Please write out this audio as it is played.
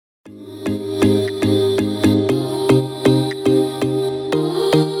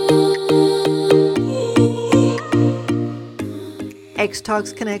X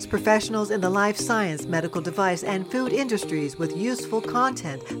Talks connects professionals in the life science, medical device, and food industries with useful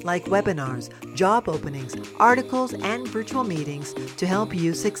content like webinars, job openings, articles, and virtual meetings to help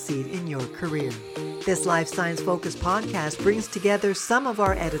you succeed in your career. This life science-focused podcast brings together some of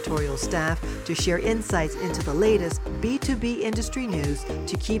our editorial staff to share insights into the latest B2B industry news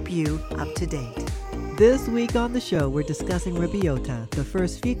to keep you up to date. This week on the show, we're discussing Rebyota, the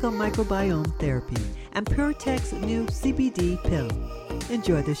first fecal microbiome therapy, and PureTech's new CBD pill.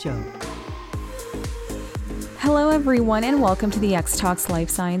 Enjoy the show. Hello, everyone, and welcome to the X Talks Life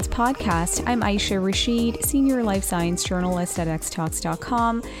Science Podcast. I'm Aisha Rashid, Senior Life Science Journalist at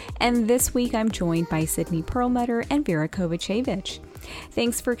xtalks.com, and this week I'm joined by Sydney Perlmutter and Vera Kovacevic.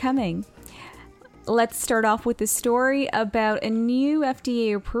 Thanks for coming. Let's start off with the story about a new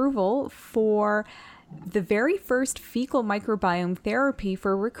FDA approval for the very first fecal microbiome therapy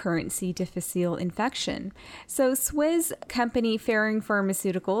for recurrent C. difficile infection. So Swiss company Ferring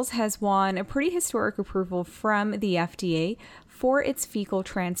Pharmaceuticals has won a pretty historic approval from the FDA for its fecal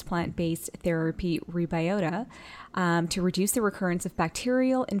transplant-based therapy Rebyota to reduce the recurrence of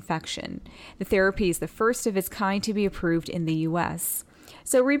bacterial infection. The therapy is the first of its kind to be approved in the U.S.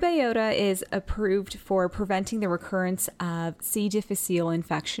 So Rebyota is approved for preventing the recurrence of C. difficile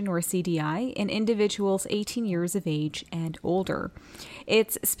infection, or CDI, in individuals 18 years of age and older.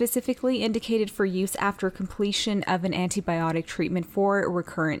 It's specifically indicated for use after completion of an antibiotic treatment for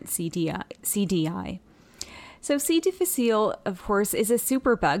recurrent CDI. So C. difficile, of course, is a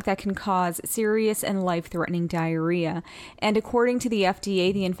superbug that can cause serious and life-threatening diarrhea. And according to the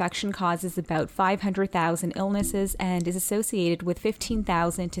FDA, the infection causes about 500,000 illnesses and is associated with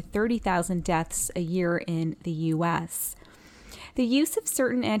 15,000 to 30,000 deaths a year in the U.S. The use of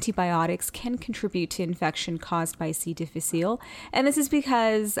certain antibiotics can contribute to infection caused by C. difficile, and this is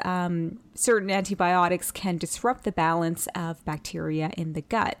because certain antibiotics can disrupt the balance of bacteria in the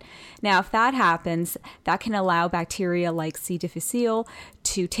gut. Now, if that happens, that can allow bacteria like C. difficile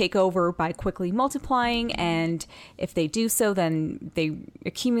to take over by quickly multiplying, and if they do so, then they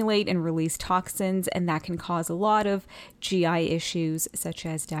accumulate and release toxins, and that can cause a lot of GI issues such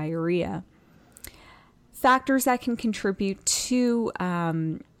as diarrhea. Factors that can contribute to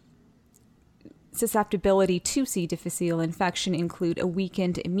susceptibility to C. difficile infection include a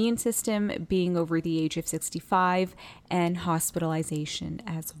weakened immune system, being over the age of 65, and hospitalization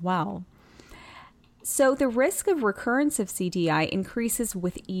as well. So the risk of recurrence of CDI increases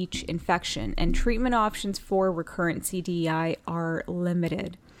with each infection, and treatment options for recurrent CDI are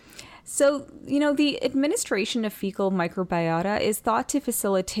limited. So, the administration of fecal microbiota is thought to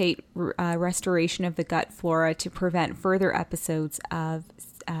facilitate restoration of the gut flora to prevent further episodes of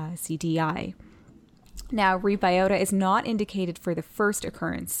CDI. Now, Rebyota is not indicated for the first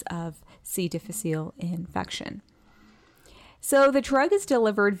occurrence of C. difficile infection. So the drug is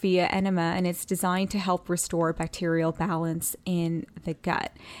delivered via enema, and it's designed to help restore bacterial balance in the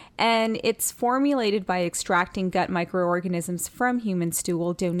gut. And it's formulated by extracting gut microorganisms from human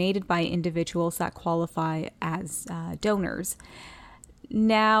stool donated by individuals that qualify as donors.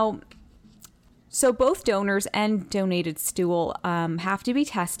 Now, so both donors and donated stool have to be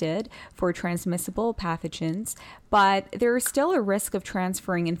tested for transmissible pathogens, but there is still a risk of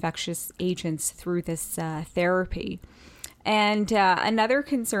transferring infectious agents through this therapy. And another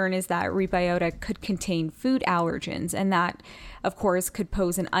concern is that Rebyota could contain food allergens, and that, of course, could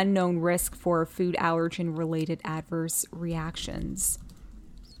pose an unknown risk for food allergen-related adverse reactions.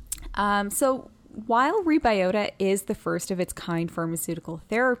 So while Rebyota is the first of its kind pharmaceutical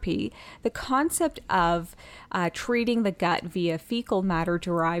therapy, the concept of treating the gut via fecal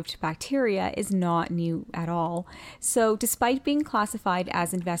matter-derived bacteria is not new at all. So despite being classified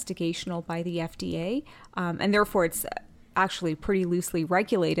as investigational by the FDA, and therefore it's actually pretty loosely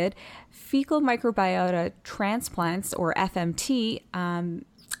regulated, fecal microbiota transplants, or FMT,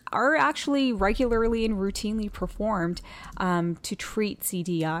 are actually regularly and routinely performed to treat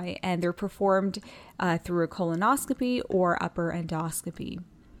CDI, and they're performed through a colonoscopy or upper endoscopy.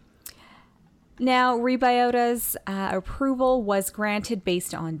 Now, Rebyota's approval was granted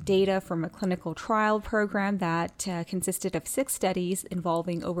based on data from a clinical trial program that consisted of 6 studies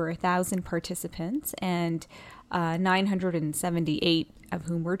involving over 1,000 participants, and 978 of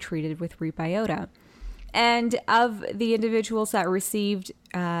whom were treated with Rebyota. And of the individuals that received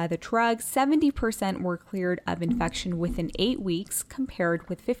the drug, 70% were cleared of infection within 8 weeks, compared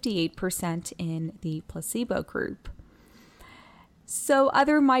with 58% in the placebo group. So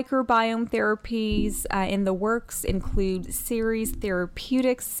other microbiome therapies in the works include Seres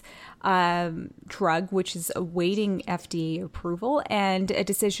Therapeutics drug, which is awaiting FDA approval, and a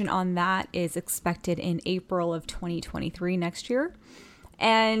decision on that is expected in April of 2023, next year.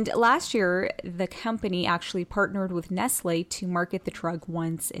 And last year, the company actually partnered with Nestle to market the drug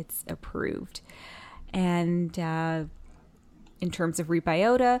once it's approved. And in terms of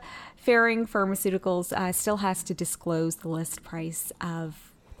Rebiota, Ferring Pharmaceuticals still has to disclose the list price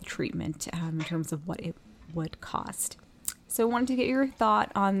of the treatment in terms of what it would cost. So I wanted to get your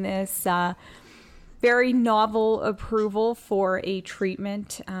thought on this very novel approval for a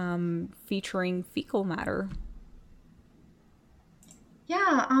treatment featuring fecal matter.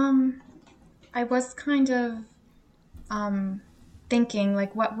 Yeah, I was kind of thinking,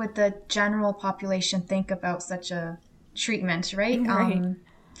 like, what would the general population think about such a treatment, right?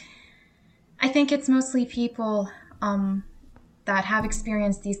 I think it's mostly people that have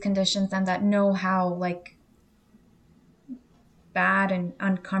experienced these conditions and that know how, like, bad and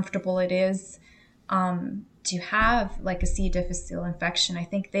uncomfortable it is to have, like, a C. difficile infection. I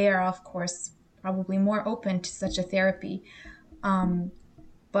think they are, of course, probably more open to such a therapy.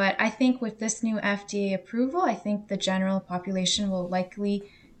 But I think with this new FDA approval, I think the general population will likely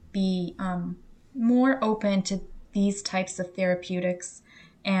be more open to these types of therapeutics.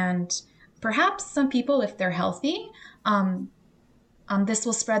 And perhaps some people, if they're healthy, this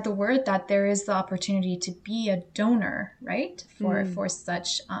will spread the word that there is the opportunity to be a donor, right, for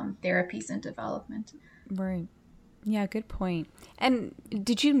such therapies in development. Right. Yeah, good point. And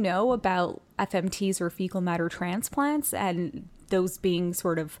did you know about FMTs or fecal matter transplants and those being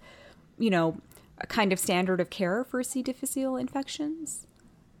sort of, a kind of standard of care for C. difficile infections?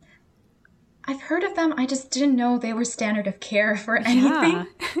 I've heard of them. I just didn't know they were standard of care for anything.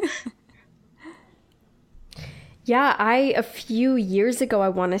 Yeah, a few years ago, I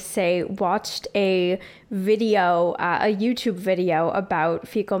want to say, watched a video, a YouTube video about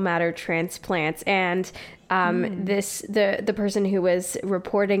fecal matter transplants, and the person who was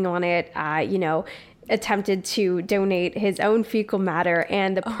reporting on it, attempted to donate his own fecal matter,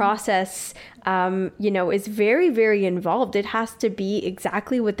 and the process, is very, very involved. It has to be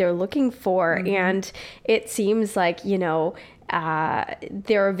exactly what they're looking for. And it seems like, there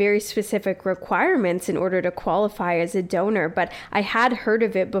are very specific requirements in order to qualify as a donor, but I had heard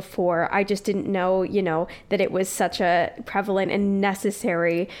of it before. I just didn't know, that it was such a prevalent and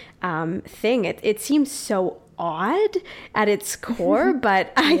necessary thing. It seems so odd at its core,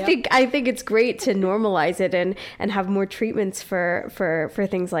 but I think it's great to normalize it and have more treatments for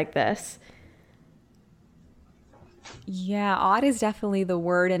things like this. Yeah, odd is definitely the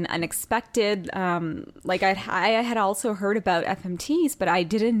word, and unexpected. I had also heard about FMTs, but I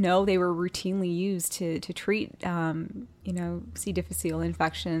didn't know they were routinely used to treat, C. difficile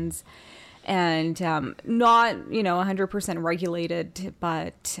infections, and not 100% regulated.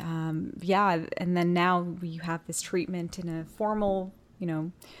 But and then now we have this treatment in a formal,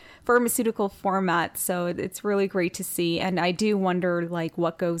 pharmaceutical format, so it's really great to see. And I do wonder, like,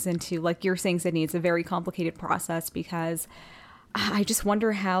 what goes into, like you're saying, Sydney, it's a very complicated process, because I just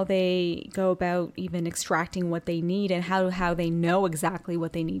wonder how they go about even extracting what they need, and how they know exactly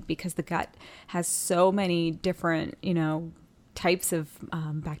what they need, because the gut has so many different types of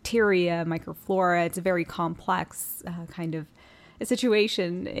bacteria, microflora. It's a very complex kind of a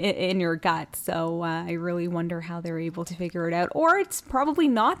situation in your gut. So I really wonder how they're able to figure it out. Or it's probably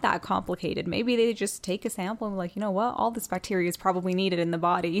not that complicated. Maybe they just take a sample and like, all this bacteria is probably needed in the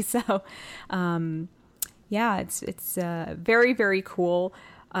body. So it's very, very cool.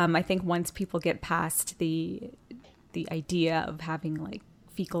 I think once people get past the idea of having like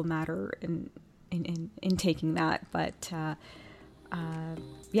fecal matter in taking that, but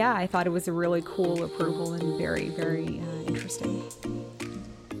I thought it was a really cool approval and very, very interesting.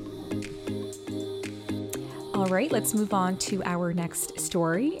 All right, let's move on to our next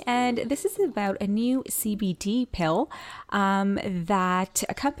story. And this is about a new CBD pill that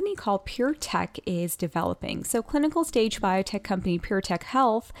a company called PureTech is developing. So clinical stage biotech company PureTech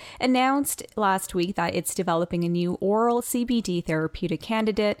Health announced last week that it's developing a new oral CBD therapeutic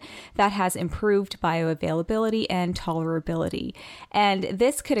candidate that has improved bioavailability and tolerability. And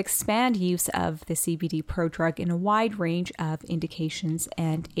this could expand use of the CBD prodrug in a wide range of indications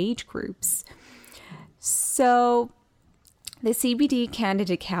and age groups. So the CBD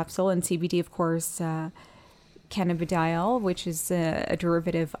candidate capsule, and CBD, of course, cannabidiol, which is a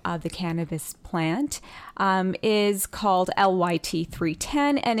derivative of the cannabis plant, is called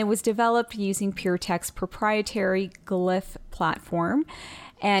LYT-310, and it was developed using PureTech's proprietary Glyph platform.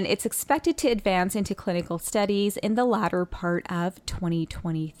 and it's expected to advance into clinical studies in the latter part of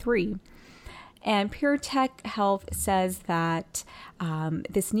 2023. And PureTech Health says that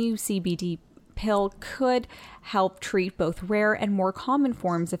this new CBD pill could help treat both rare and more common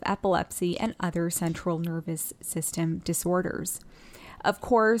forms of epilepsy and other central nervous system disorders. Of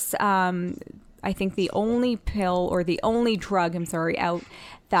course, I think the only pill or the only drug, out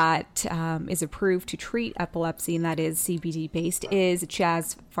that is approved to treat epilepsy, and that is CBD based, is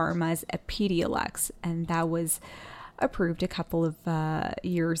Jazz Pharma's Epidiolex, and that was approved a couple of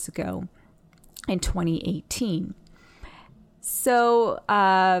years ago in 2018. So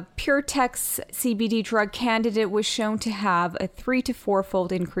PureTech's CBD drug candidate was shown to have a 3 to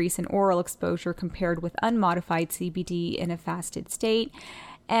 4-fold increase in oral exposure compared with unmodified CBD in a fasted state.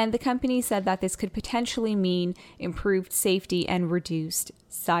 And the company said that this could potentially mean improved safety and reduced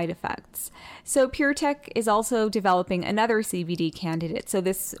side effects. So PureTech is also developing another CBD candidate. So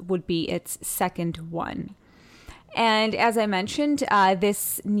this would be its second one. And as I mentioned,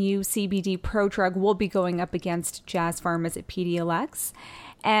 this new CBD prodrug will be going up against Jazz Pharma's Epidiolex.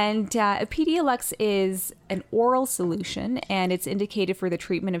 And Epidiolex is an oral solution, and it's indicated for the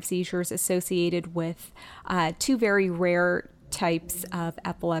treatment of seizures associated with two very rare types of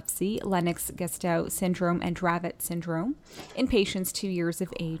epilepsy, Lennox-Gastaut syndrome and Dravet syndrome, in patients 2 years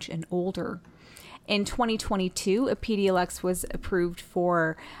of age and older. In 2022, Epidiolex was approved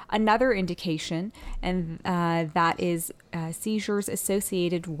for another indication, and that is seizures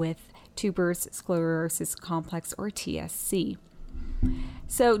associated with tuberous sclerosis complex, or TSC.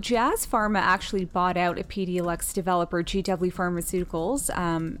 So Jazz Pharma actually bought out Epidiolex developer GW Pharmaceuticals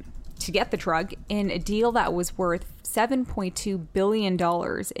to get the drug in a deal that was worth $7.2 billion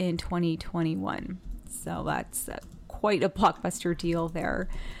in 2021. So that's quite a blockbuster deal there,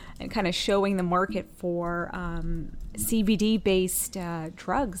 and kind of showing the market for CBD-based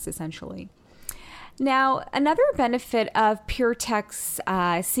drugs, essentially. Now, another benefit of PureTech's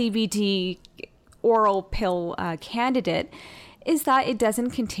CBD oral pill candidate is that it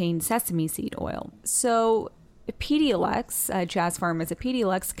doesn't contain sesame seed oil. So Epidiolex, Jazz Pharma's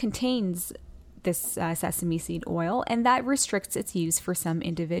Epidiolex, contains this sesame seed oil, and that restricts its use for some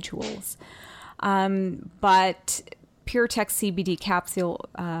individuals. But PureTech CBD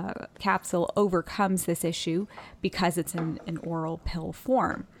capsule overcomes this issue because it's in an oral pill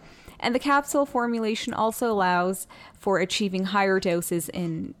form. And the capsule formulation also allows for achieving higher doses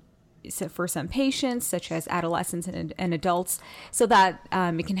for some patients, such as adolescents and adults, so that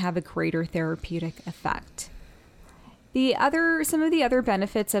it can have a greater therapeutic effect. Some of the other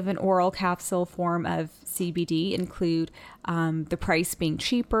benefits of an oral capsule form of CBD include the price being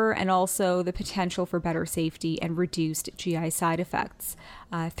cheaper, and also the potential for better safety and reduced GI side effects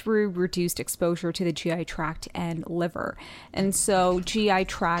through reduced exposure to the GI tract and liver. And so GI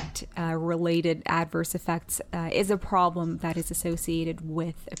tract related adverse effects is a problem that is associated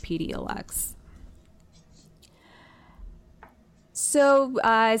with Epidiolex. So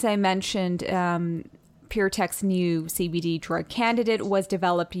as I mentioned, PureTech's new CBD drug candidate was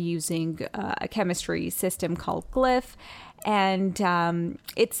developed using a chemistry system called Glyph, and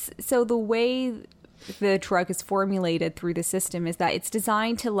the way the drug is formulated through the system is that it's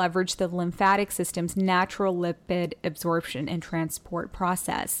designed to leverage the lymphatic system's natural lipid absorption and transport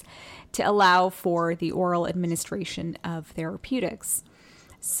process to allow for the oral administration of therapeutics.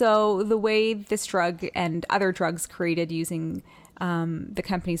 So the way this drug and other drugs created using the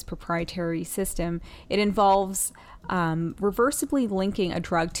company's proprietary system, it involves reversibly linking a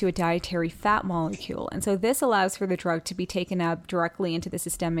drug to a dietary fat molecule. And so this allows for the drug to be taken up directly into the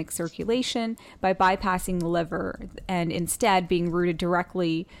systemic circulation by bypassing the liver, and instead being routed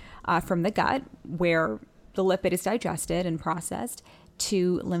directly from the gut, where the lipid is digested and processed,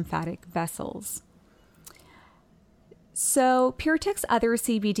 to lymphatic vessels. So PureTech's other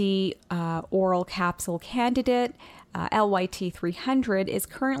CBD oral capsule candidate, LYT-300, is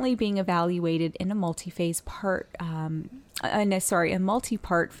currently being evaluated in a multi-part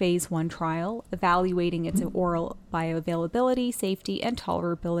phase 1 trial, evaluating its oral bioavailability, safety, and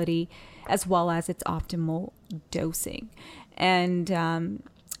tolerability, as well as its optimal dosing. And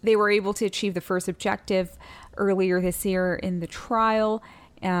they were able to achieve the first objective earlier this year in the trial,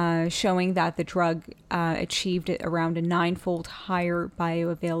 showing that the drug achieved around a 9-fold higher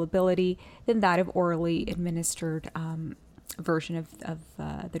bioavailability than that of orally administered version of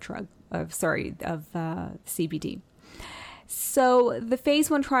CBD. So the phase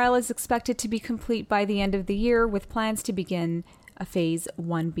 1 trial is expected to be complete by the end of the year, with plans to begin a phase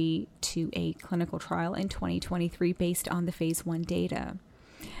 1b/2a clinical trial in 2023 based on the phase 1 data.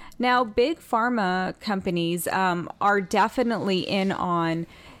 Now, big pharma companies are definitely in on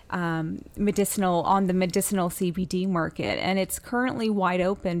the medicinal CBD market, and it's currently wide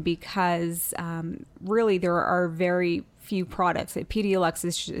open because really there are very few products. Epidiolex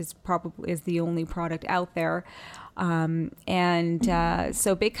is the only product out there.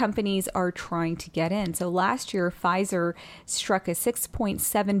 So big companies are trying to get in. So last year, Pfizer struck a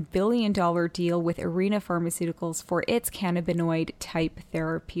 $6.7 billion deal with Arena Pharmaceuticals for its cannabinoid type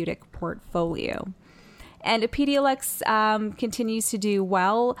therapeutic portfolio. And Epidiolex continues to do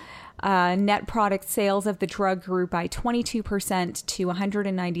well. Net product sales of the drug grew by 22% to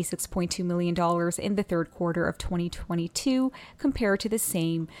 $196.2 million in the third quarter of 2022 compared to the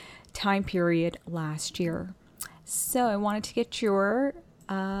same time period last year. So I wanted to get your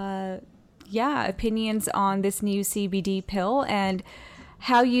opinions on this new CBD pill and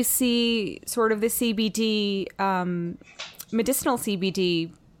how you see sort of the CBD, medicinal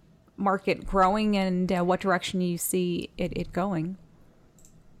CBD market growing, and what direction you see it going.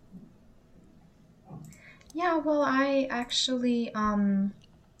 Yeah, well, I actually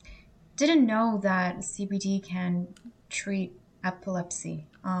didn't know that CBD can treat epilepsy.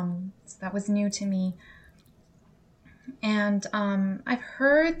 So that was new to me. And I've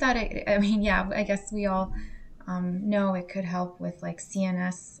heard that I guess we all know it could help with like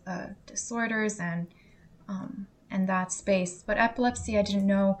CNS disorders and that space. But epilepsy, I didn't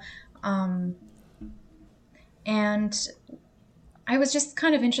know. And I was just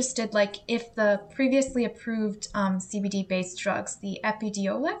kind of interested, like if the previously approved CBD-based drugs, the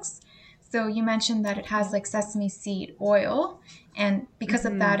Epidiolex, so you mentioned that it has like sesame seed oil, and because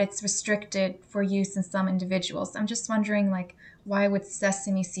of that, it's restricted for use in some individuals. I'm just wondering, like, why with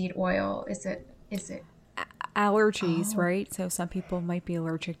sesame seed oil is it allergies, right? So some people might be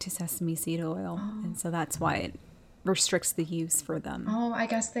allergic to sesame seed oil, and so that's why it restricts the use for them. Oh, I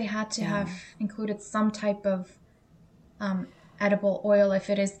guess they had to have included some type of edible oil if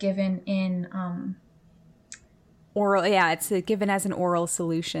it is given in oral. Yeah, it's given as an oral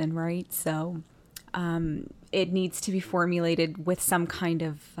solution, right? So it needs to be formulated with some kind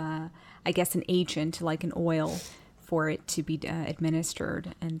of, I guess, an agent like an oil for it to be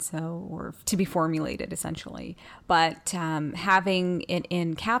administered, and so, or to be formulated essentially. But having it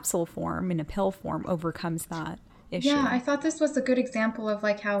in capsule form, in a pill form, overcomes that issue. Yeah, I thought this was a good example of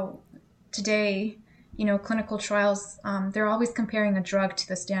like how today, clinical trials, they're always comparing a drug to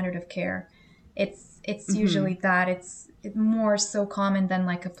the standard of care. It's usually that it's more so common than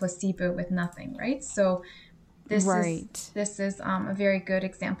like a placebo with nothing, right? So this is a very good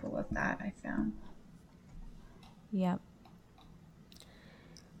example of that, I found. Yep.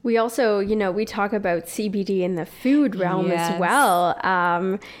 We also, we talk about CBD in the food realm as well.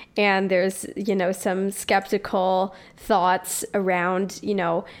 And there's, some skeptical thoughts around,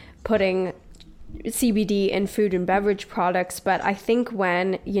 putting CBD in food and beverage products. But I think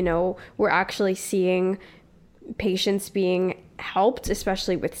when, we're actually seeing patients being helped,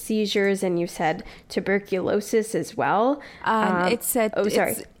 especially with seizures, and you said tuberculosis as well. It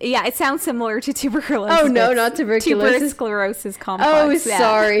sounds similar to tuberculosis. Oh no, not tuberculosis. Tuberous sclerosis complex. Oh,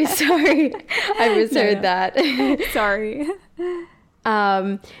 sorry. I misheard that. Sorry.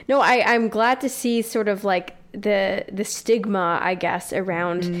 No, I'm glad to see sort of like the stigma, I guess,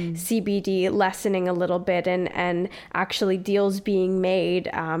 around CBD lessening a little bit, and actually deals being made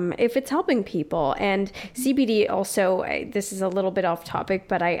if it's helping people. And CBD also, this is a little bit off topic,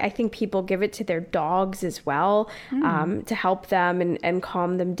 but I think people give it to their dogs as well, to help them and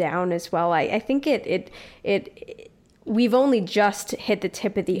calm them down as well. I think we've only just hit the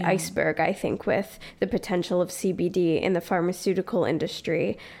tip of the iceberg, I think, with the potential of CBD in the pharmaceutical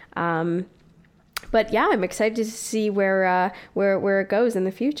industry. But yeah, I'm excited to see where it goes in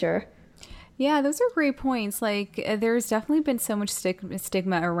the future. Yeah, those are great points. Like, there's definitely been so much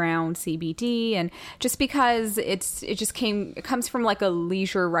stigma around CBD, and just because it comes from like a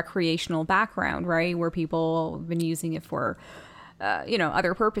leisure recreational background, right, where people have been using it for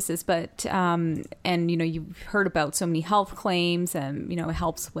other purposes, but you've heard about so many health claims, and it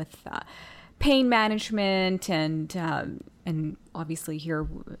helps with pain management, and obviously here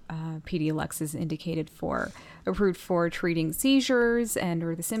Epidiolex is approved for treating seizures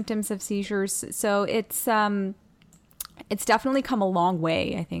or the symptoms of seizures. So it's definitely come a long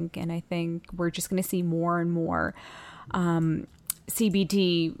way, I think, and I think we're just going to see more and more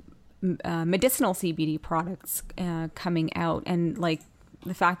CBD, medicinal CBD products coming out, and like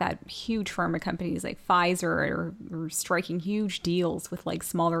the fact that huge pharma companies like Pfizer are striking huge deals with like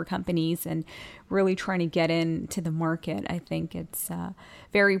smaller companies and really trying to get into the market. I think it's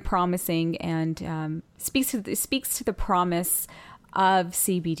very promising, and speaks to the promise of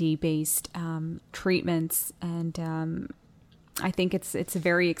CBD-based treatments, and I think it's a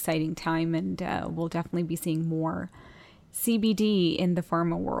very exciting time, and we'll definitely be seeing more CBD in the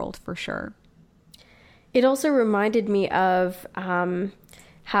pharma world for sure. It also reminded me of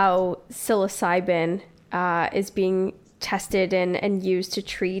how psilocybin is being tested and used to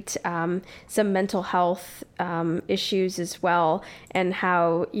treat some mental health issues as well, and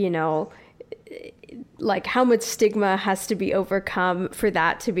how, like how much stigma has to be overcome for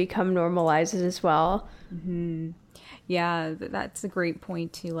that to become normalized as well. Mm-hmm. Yeah, that's a great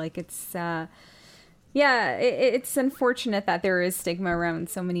point too. Like it's it's unfortunate that there is stigma around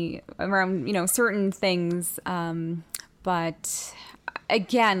certain things, but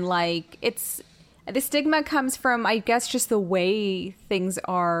again, like the stigma comes from, I guess, just the way things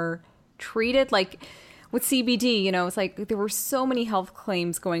are treated. Like with CBD, it's like there were so many health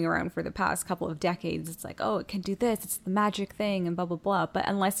claims going around for the past couple of decades. It's like, oh, it can do this, it's the magic thing, and blah blah blah. But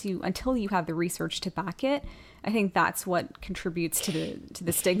until you have the research to back it, I think that's what contributes to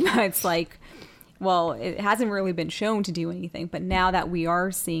the stigma. It's like, well, it hasn't really been shown to do anything, but now that we are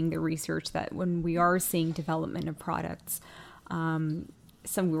seeing the research, that when we are seeing development of products,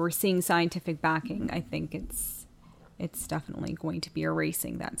 we're seeing scientific backing, I think it's definitely going to be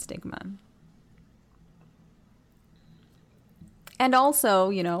erasing that stigma. And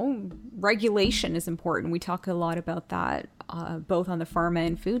also, regulation is important. We talk a lot about that, both on the pharma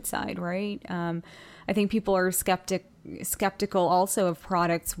and food side, right? I think people are skeptical also of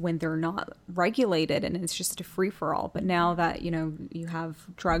products when they're not regulated and it's just a free-for-all. But now that, you have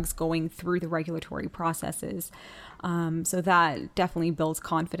drugs going through the regulatory processes, so that definitely builds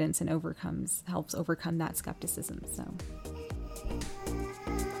confidence and helps overcome that skepticism. So.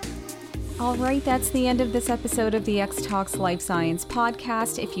 All right, that's the end of this episode of the X Talks Life Science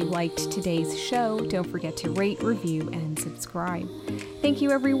podcast. If you liked today's show, don't forget to rate, review, and subscribe. Thank you,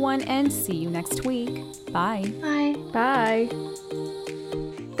 everyone, and see you next week. Bye. Bye. Bye.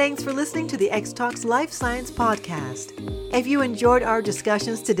 Thanks for listening to the X Talks Life Science podcast. If you enjoyed our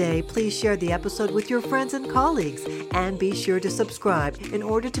discussions today, please share the episode with your friends and colleagues, and be sure to subscribe in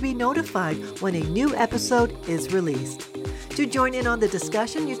order to be notified when a new episode is released. To join in on the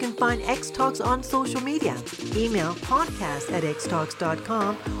discussion, you can find X Talks on social media. Email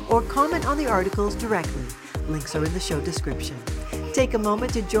podcast@xtalks.com or comment on the articles directly. Links are in the show description. Take a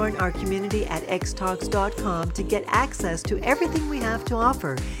moment to join our community at xtalks.com to get access to everything we have to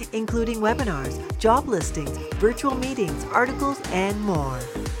offer, including webinars, job listings, virtual meetings, articles, and more.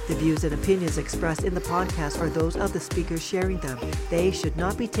 The views and opinions expressed in the podcast are those of the speakers sharing them. They should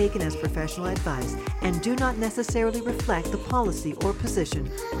not be taken as professional advice and do not necessarily reflect the policy or position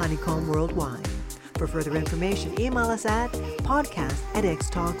Honeycomb Worldwide. For further information, email us at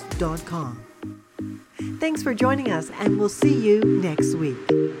podcast@xtalks.com. Thanks for joining us, and we'll see you next week.